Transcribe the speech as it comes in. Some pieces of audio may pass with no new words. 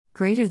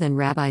Greater than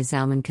Rabbi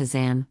Zalman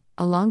Kazan,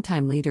 a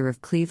longtime leader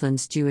of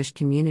Cleveland's Jewish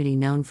community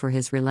known for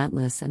his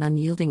relentless and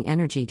unyielding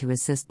energy to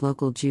assist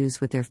local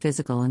Jews with their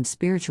physical and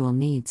spiritual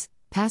needs,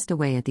 passed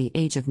away at the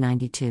age of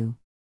 92.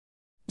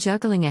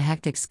 Juggling a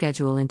hectic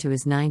schedule into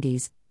his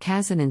 90s,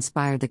 Kazan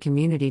inspired the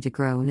community to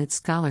grow in its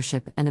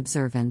scholarship and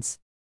observance.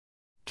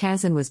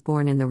 Kazan was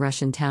born in the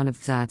Russian town of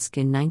Gzhatsk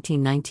in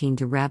 1919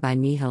 to Rabbi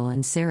Mihail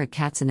and Sarah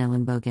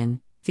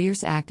Katzenellenbogen,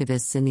 fierce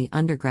activists in the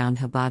underground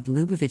Chabad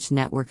Lubavitch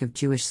network of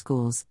Jewish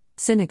schools,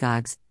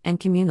 synagogues, and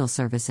communal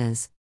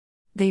services.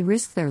 They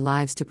risked their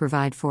lives to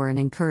provide for and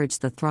encourage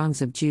the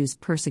throngs of Jews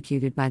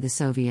persecuted by the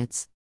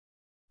Soviets.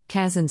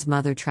 Kazan's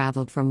mother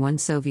traveled from one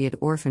Soviet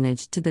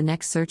orphanage to the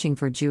next searching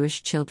for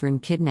Jewish children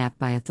kidnapped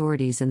by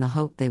authorities in the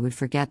hope they would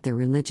forget their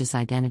religious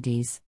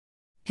identities.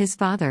 His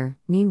father,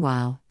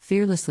 meanwhile,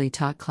 fearlessly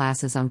taught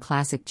classes on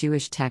classic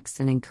Jewish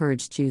texts and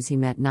encouraged Jews he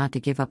met not to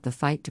give up the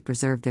fight to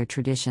preserve their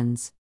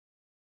traditions.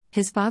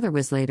 His father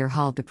was later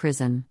hauled to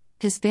prison.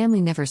 His family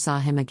never saw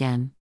him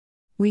again.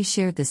 "We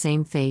shared the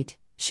same fate,"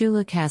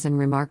 Shula Kazan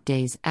remarked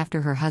days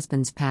after her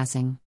husband's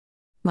passing.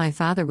 "My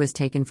father was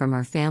taken from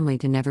our family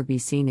to never be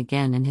seen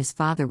again, and his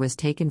father was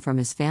taken from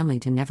his family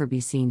to never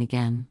be seen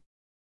again."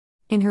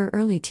 In her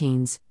early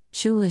teens,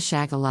 Shula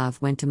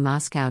Shagalov went to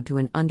Moscow to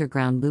an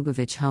underground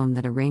Lubavitch home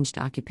that arranged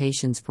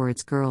occupations for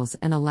its girls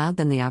and allowed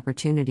them the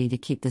opportunity to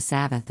keep the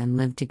Sabbath and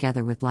live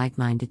together with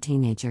like-minded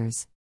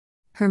teenagers.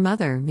 Her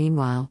mother,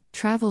 meanwhile,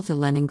 traveled to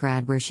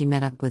Leningrad where she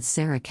met up with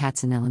Sarah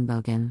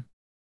Katzenellenbogen.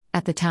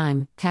 At the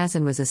time,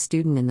 Kazan was a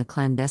student in the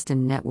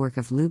clandestine network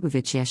of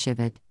Lubavitch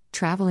Yeshivot,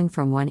 traveling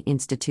from one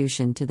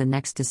institution to the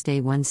next to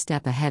stay one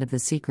step ahead of the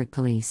secret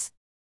police.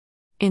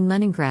 In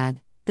Leningrad,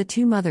 the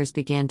two mothers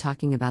began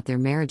talking about their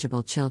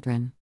marriageable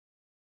children.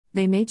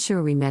 "They made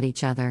sure we met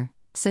each other,"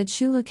 said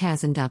Shula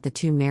Kazan. The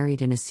two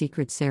married in a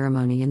secret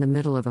ceremony in the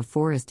middle of a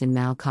forest in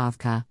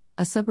Malkovka,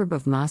 a suburb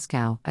of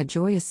Moscow, a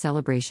joyous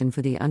celebration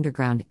for the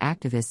underground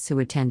activists who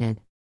attended.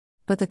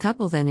 But the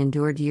couple then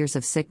endured years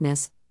of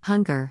sickness,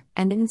 hunger,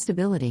 and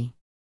instability.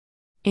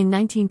 In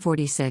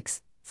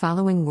 1946,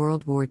 following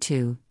World War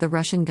II, the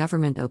Russian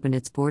government opened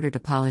its border to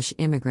Polish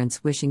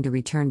immigrants wishing to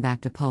return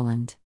back to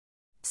Poland.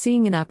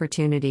 Seeing an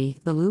opportunity,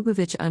 the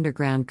Lubavitch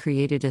Underground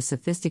created a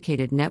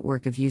sophisticated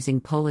network of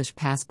using Polish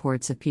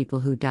passports of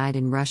people who died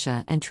in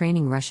Russia and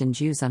training Russian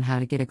Jews on how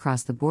to get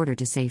across the border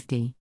to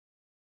safety.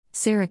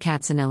 Sarah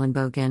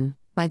Katzenellenbogen,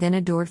 by then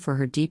adored for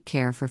her deep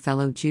care for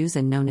fellow Jews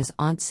and known as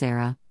Aunt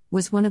Sarah,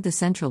 was one of the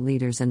central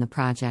leaders in the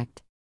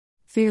project.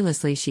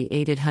 Fearlessly, she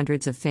aided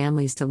hundreds of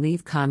families to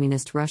leave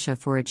communist Russia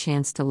for a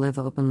chance to live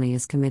openly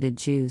as committed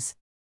Jews.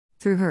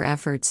 Through her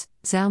efforts,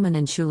 Zalman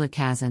and Shula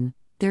Kazan,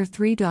 their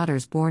 3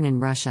 daughters born in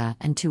Russia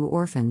and 2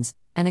 orphans,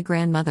 and a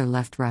grandmother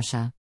left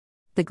Russia.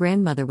 The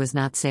grandmother was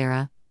not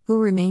Sarah, who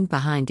remained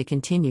behind to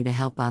continue to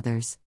help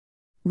others.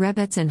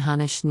 Rebbetzin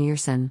Hannah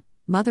Schneerson,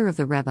 mother of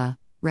the Rebbe,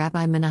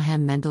 Rabbi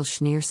Menahem Mendel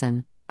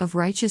Schneerson, of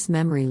righteous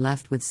memory,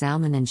 left with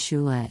Zalman and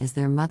Shula as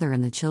their mother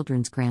and the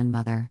children's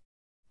grandmother.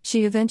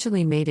 She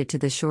eventually made it to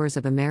the shores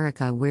of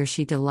America, where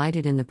she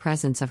delighted in the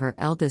presence of her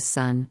eldest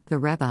son, the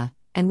Rebbe,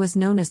 and was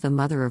known as the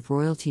mother of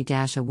royalty,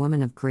 a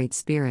woman of great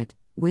spirit,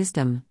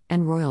 wisdom,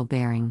 and royal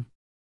bearing.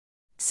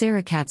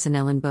 Sarah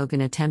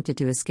Katzenellenbogen attempted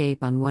to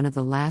escape on one of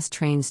the last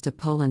trains to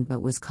Poland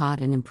but was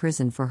caught and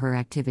imprisoned for her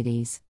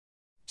activities.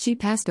 She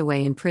passed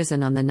away in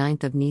prison on the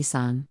 9th of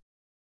Nisan.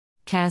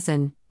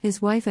 Kazan,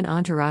 his wife and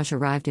entourage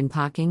arrived in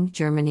Pocking,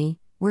 Germany,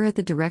 where at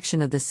the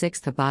direction of the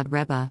 6th Chabad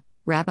Rebbe,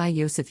 Rabbi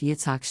Yosef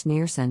Yitzhak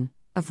Schneerson,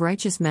 of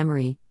righteous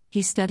memory,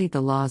 he studied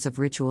the laws of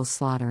ritual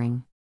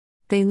slaughtering.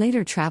 They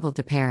later traveled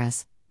to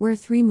Paris, where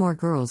 3 more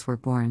girls were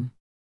born.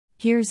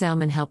 Here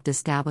Zalman helped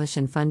establish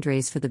and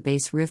fundraise for the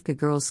Beis Rivka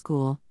Girls'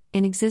 School,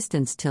 in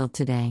existence till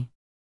today.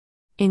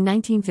 In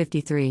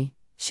 1953,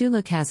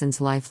 Shula Kazan's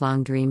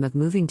lifelong dream of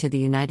moving to the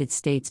United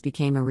States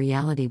became a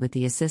reality with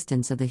the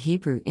assistance of the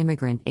Hebrew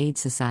Immigrant Aid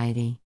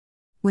Society.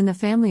 When the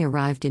family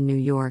arrived in New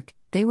York,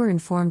 they were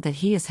informed that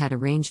HIAS had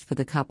arranged for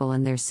the couple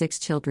and their 6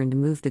 children to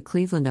move to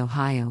Cleveland,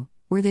 Ohio,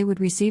 where they would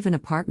receive an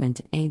apartment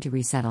and aid to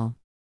resettle.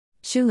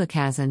 Shula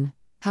Kazan,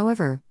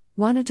 however,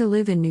 wanted to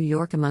live in New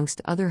York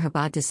amongst other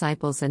Chabad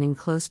disciples and in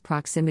close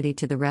proximity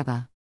to the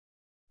Rebbe.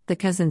 The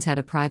cousins had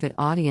a private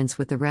audience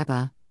with the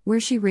Rebbe,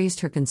 where she raised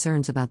her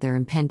concerns about their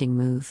impending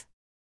move.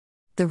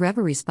 The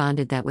Rebbe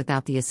responded that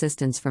without the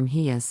assistance from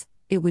HIAS,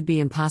 it would be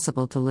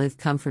impossible to live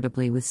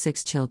comfortably with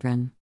 6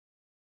 children.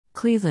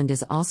 "Cleveland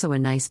is also a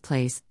nice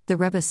place," the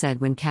Rebbe said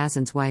when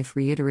Kazan's wife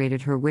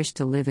reiterated her wish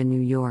to live in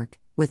New York,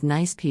 with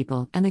nice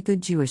people and a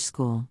good Jewish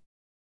school.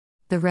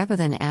 The Rebbe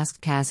then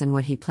asked Kazan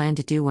what he planned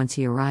to do once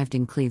he arrived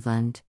in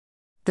Cleveland.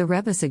 The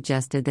Rebbe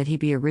suggested that he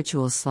be a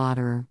ritual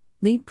slaughterer,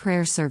 lead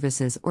prayer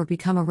services, or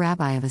become a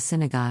rabbi of a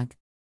synagogue.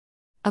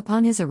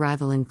 Upon his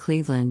arrival in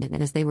Cleveland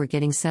and as they were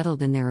getting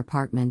settled in their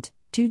apartment,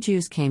 2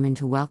 Jews came in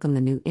to welcome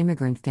the new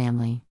immigrant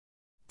family.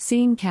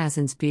 Seeing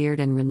Kazan's beard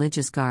and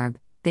religious garb,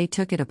 they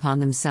took it upon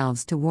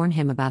themselves to warn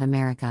him about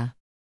America.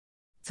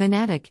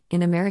 "Fanatic,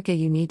 in America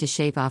you need to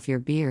shave off your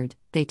beard,"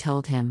 they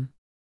told him.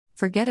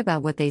 "Forget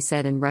about what they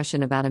said in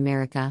Russian about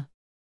America.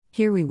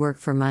 Here we work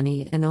for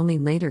money, and only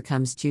later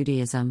comes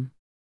Judaism.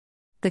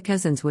 The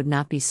cousins would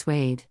not be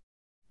swayed.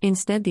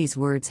 Instead, these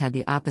words had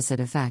the opposite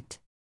effect.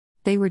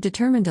 They were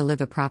determined to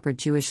live a proper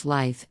Jewish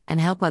life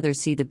and help others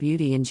see the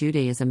beauty in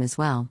Judaism as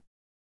well.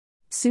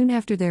 Soon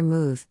after their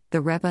move,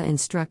 the Rebbe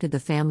instructed the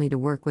family to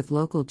work with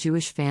local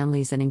Jewish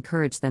families and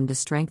encourage them to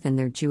strengthen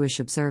their Jewish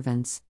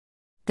observance.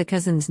 The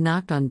cousins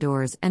knocked on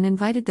doors and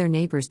invited their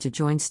neighbors to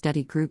join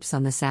study groups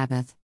on the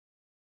Sabbath.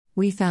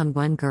 "We found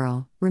one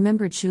girl,"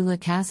 remembered Shula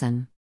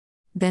Kazan.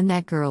 "Then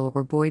that girl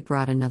or boy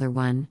brought another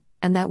one,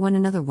 and that one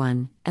another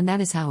one, and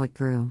that is how it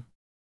grew."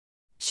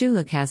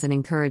 Shula Kazan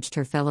encouraged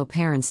her fellow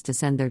parents to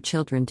send their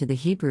children to the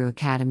Hebrew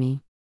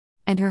Academy.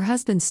 And her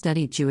husband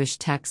studied Jewish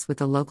texts with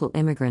the local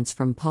immigrants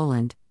from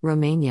Poland,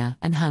 Romania,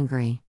 and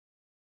Hungary.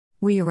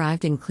 "We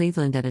arrived in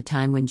Cleveland at a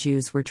time when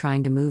Jews were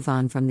trying to move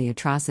on from the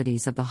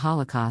atrocities of the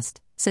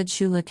Holocaust," said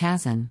Shula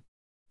Kazan.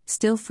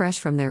 Still fresh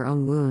from their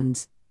own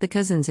wounds, the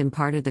cousins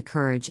imparted the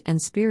courage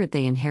and spirit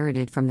they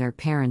inherited from their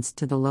parents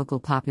to the local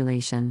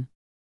population.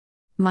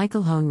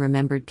 Michael Hone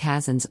remembered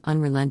Kazan's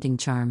unrelenting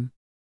charm.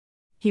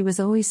 "He was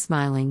always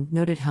smiling,"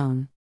 noted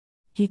Hone.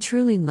 "He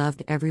truly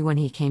loved everyone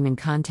he came in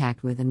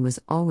contact with and was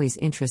always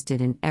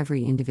interested in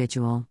every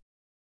individual."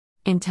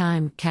 In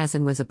time,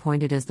 Kazan was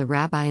appointed as the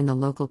rabbi in the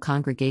local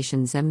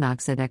congregation Zemnach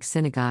Tzedek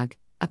Synagogue,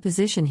 a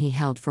position he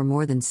held for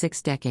more than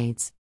 6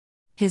 decades.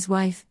 His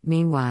wife,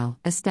 meanwhile,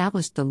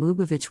 established the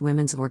Lubavitch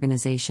Women's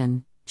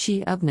Organization,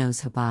 She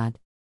Ubnos Chabad.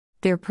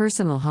 Their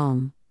personal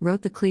home,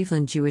 wrote the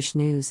Cleveland Jewish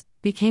News,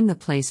 became the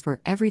place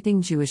for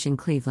everything Jewish in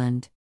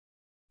Cleveland.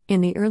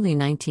 In the early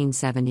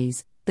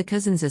 1970s, the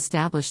cousins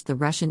established the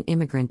Russian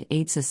Immigrant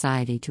Aid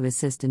Society to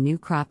assist a new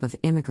crop of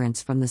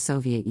immigrants from the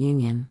Soviet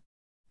Union.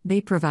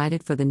 They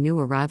provided for the new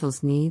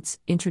arrivals' needs,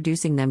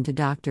 introducing them to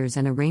doctors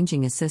and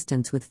arranging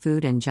assistance with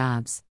food and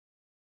jobs.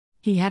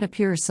 "He had a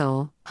pure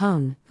soul,"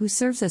 Hone, who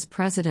serves as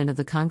president of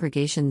the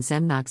congregation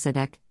Zemnach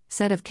Tzedek,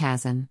 said of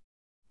Kazan.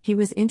 "He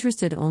was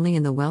interested only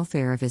in the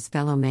welfare of his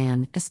fellow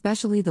man,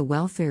 especially the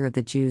welfare of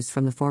the Jews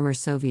from the former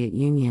Soviet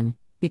Union,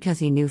 because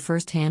he knew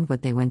firsthand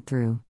what they went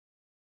through."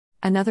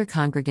 Another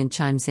congregant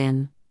chimes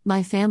in,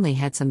 "My family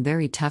had some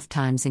very tough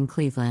times in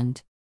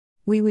Cleveland.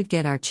 We would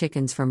get our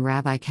chickens from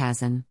Rabbi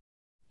Kazan.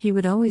 He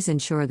would always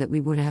ensure that we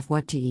would have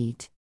what to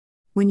eat.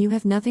 When you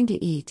have nothing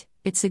to eat,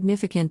 it's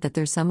significant that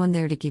there's someone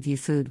there to give you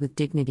food with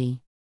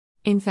dignity.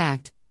 In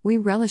fact, we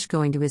relished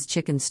going to his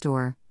chicken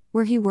store,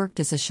 where he worked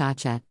as a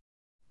shochet.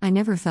 I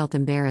never felt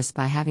embarrassed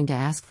by having to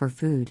ask for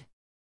food."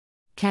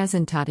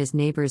 Kazan taught his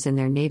neighbors in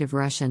their native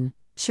Russian,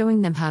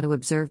 showing them how to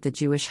observe the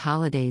Jewish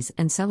holidays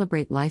and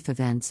celebrate life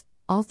events,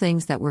 all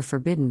things that were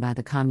forbidden by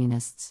the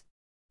communists.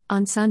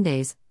 On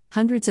Sundays,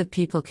 hundreds of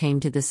people came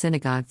to the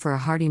synagogue for a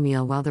hearty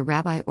meal while the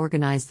rabbi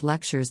organized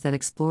lectures that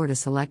explored a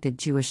selected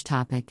Jewish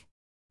topic.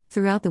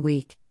 Throughout the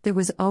week, there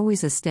was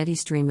always a steady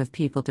stream of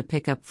people to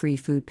pick up free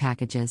food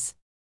packages.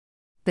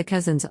 The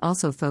cousins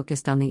also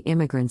focused on the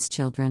immigrants'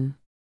 children.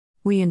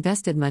 "We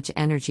invested much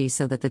energy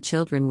so that the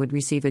children would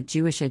receive a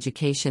Jewish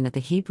education at the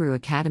Hebrew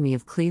Academy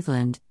of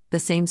Cleveland, the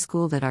same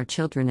school that our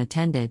children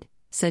attended,"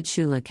 said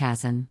Shula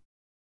Kazan.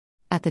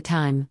 At the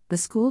time, the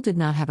school did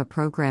not have a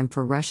program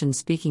for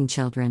Russian-speaking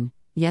children,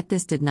 yet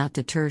this did not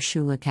deter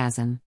Shula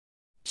Kazan.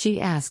 She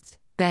asked,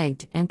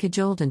 begged, and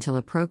cajoled until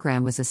a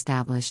program was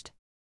established.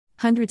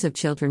 Hundreds of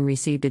children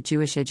received a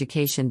Jewish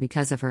education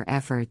because of her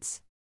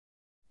efforts.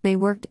 "They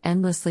worked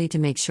endlessly to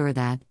make sure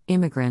that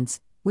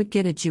immigrants would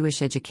get a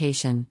Jewish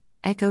education,"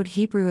 echoed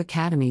Hebrew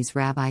Academy's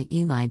Rabbi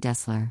Eli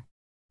Dessler.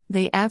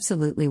 "They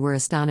absolutely were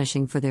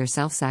astonishing for their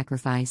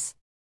self-sacrifice.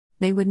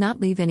 They would not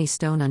leave any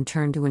stone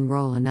unturned to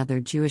enroll another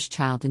Jewish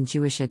child in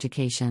Jewish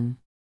education."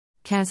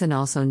 Kazan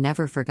also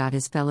never forgot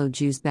his fellow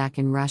Jews back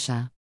in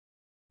Russia.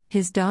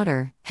 His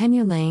daughter,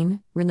 Henya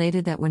Lane,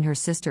 related that when her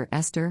sister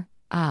Esther,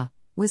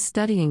 was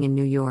studying in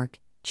New York,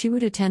 she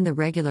would attend the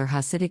regular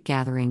Hasidic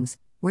gatherings,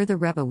 where the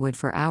Rebbe would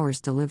for hours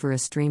deliver a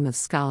stream of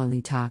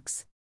scholarly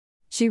talks.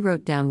 She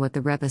wrote down what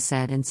the Rebbe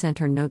said and sent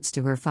her notes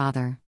to her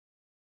father.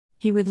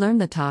 "He would learn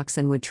the talks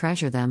and would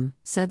treasure them,"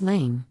 said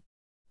Lane.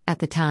 At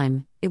the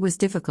time, it was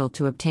difficult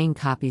to obtain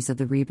copies of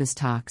the Rebbe's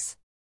talks.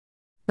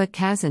 But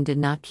Kazan did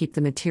not keep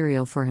the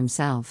material for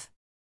himself.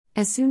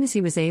 As soon as he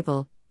was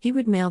able, he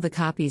would mail the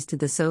copies to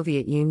the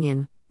Soviet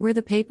Union, where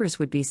the papers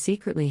would be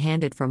secretly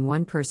handed from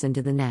one person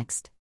to the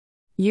next.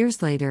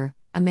 Years later,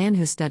 a man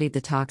who studied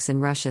the talks in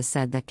Russia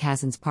said that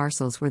Kazan's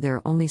parcels were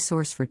their only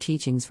source for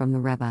teachings from the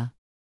Rebbe.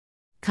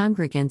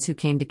 Congregants who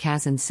came to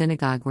Kazan's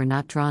synagogue were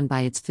not drawn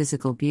by its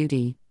physical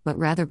beauty, but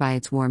rather by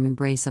its warm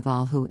embrace of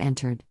all who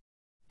entered.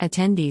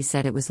 Attendees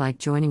said it was like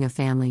joining a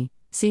family,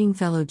 seeing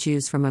fellow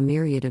Jews from a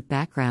myriad of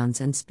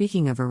backgrounds and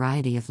speaking a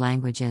variety of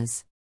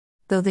languages.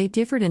 Though they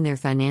differed in their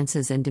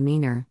finances and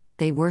demeanor,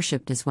 they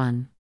worshipped as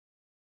one.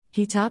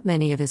 He taught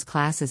many of his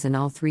classes in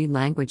all 3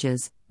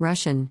 languages,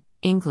 Russian,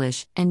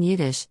 English, and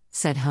Yiddish,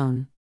 said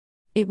Hone.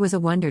 It was a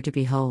wonder to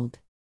behold.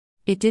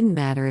 It didn't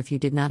matter if you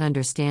did not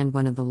understand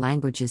one of the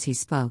languages he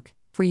spoke,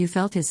 for you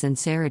felt his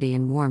sincerity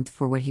and warmth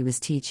for what he was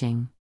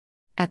teaching.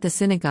 At the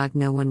synagogue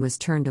no one was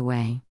turned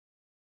away.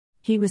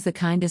 He was the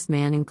kindest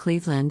man in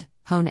Cleveland,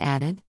 Hone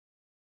added.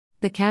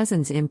 The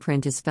Kazan's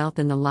imprint is felt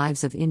in the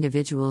lives of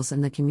individuals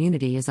and the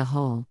community as a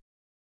whole.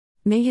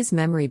 May his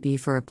memory be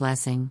for a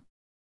blessing.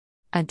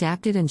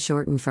 Adapted and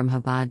shortened from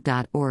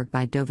Chabad.org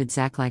by David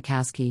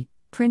Zaklikowski,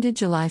 printed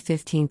July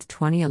 15,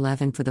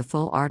 2011. For the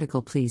full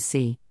article, please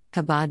see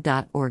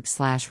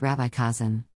Chabad.org/Rabbi Kazan.